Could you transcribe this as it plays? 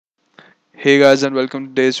Hey guys, and welcome to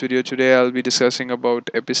today's video. Today I'll be discussing about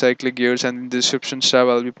epicyclic gears, and in the description tab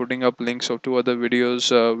I'll be putting up links of two other videos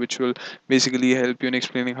which will basically help you in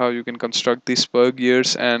explaining how you can construct these spur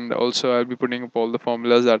gears, and also I'll be putting up all the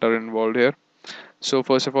formulas that are involved here. So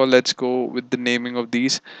first of all, let's go with the naming of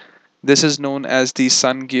these. This is known as the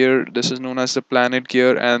sun gear, this is known as the planet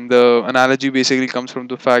gear, and the analogy basically comes from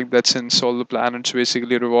the fact that since all the planets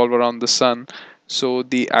basically revolve around the sun, so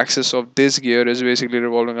the axis of this gear is basically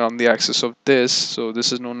revolving around the axis of this. So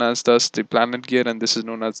this is known as thus the planet gear, and this is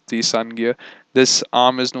known as the sun gear. This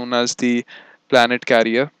arm is known as the planet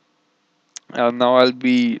carrier. Now I'll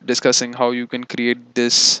be discussing how you can create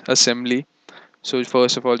this assembly. So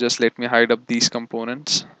first of all, just let me hide up these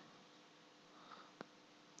components.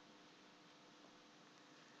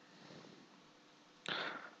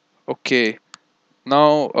 Okay.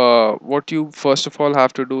 Now, what you first of all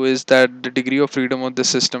have to do is that the degree of freedom of the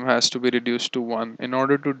system has to be reduced to 1. In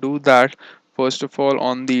order to do that, first of all,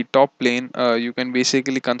 on the top plane, you can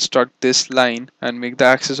basically construct this line and make the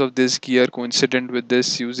axis of this gear coincident with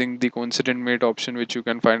this using the coincident mate option, which you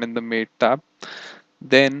can find in the mate tab.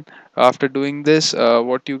 Then after doing this,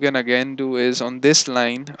 what you can again do is on this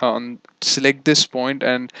line, select this point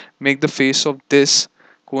and make the face of this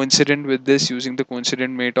coincident with this using the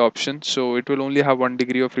coincident mate option. So it will only have 1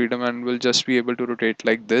 degree of freedom and will just be able to rotate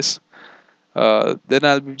like this. Then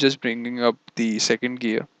I'll be just bringing up the second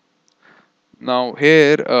gear. Now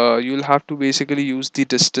here you'll have to basically use the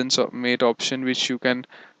distance of mate option, which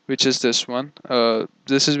is this one.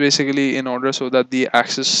 This is basically in order so that the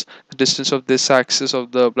distance of this axis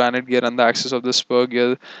of the planet gear and the axis of the spur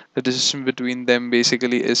gear, the distance between them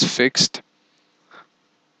basically is fixed,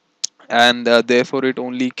 and therefore it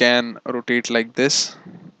only can rotate like this.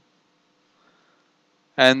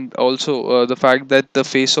 And also the fact that the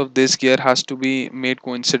face of this gear has to be made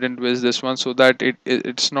coincident with this one, so that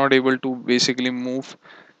it's not able to basically move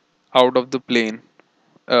out of the plane,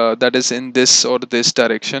 that is in this or this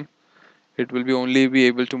direction. It will be only be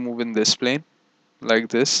able to move in this plane like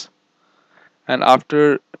this. And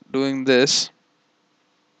after doing this,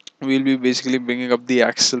 we'll be basically bringing up the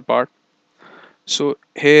axle part. So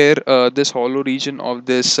here this hollow region of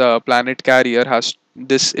this planet carrier has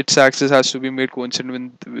this, its axis has to be made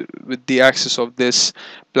coincident with the axis of this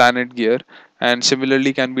planet gear, and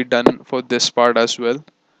similarly can be done for this part as well.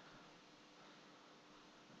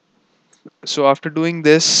 So after doing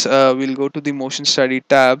this, we'll go to the motion study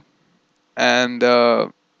tab and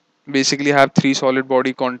basically have 3 solid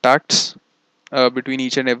body contacts between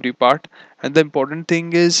each and every part. And the important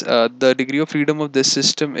thing is the degree of freedom of this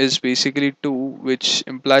system is basically 2, which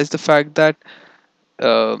implies the fact that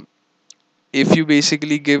uh, if you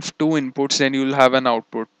basically give 2 inputs, then you'll have an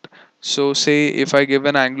output. So say if I give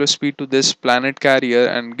an angular speed to this planet carrier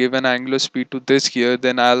and give an angular speed to this gear,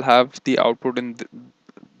 then I'll have the output in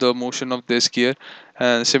the motion of this gear.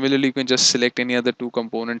 And similarly, you can just select any other 2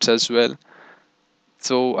 components as well.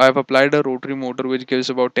 So I've applied a rotary motor which gives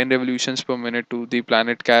about 10 revolutions per minute to the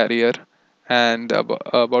planet carrier and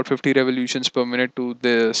about 50 revolutions per minute to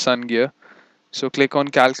the sun gear. So click on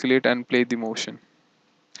calculate and play the motion.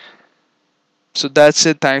 So that's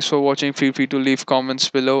it. Thanks for watching. Feel free to leave comments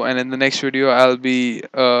below, and in the next video I'll be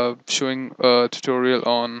showing a tutorial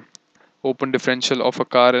on open differential of a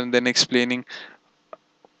car and then explaining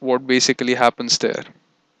what basically happens there.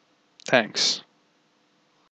 Thanks.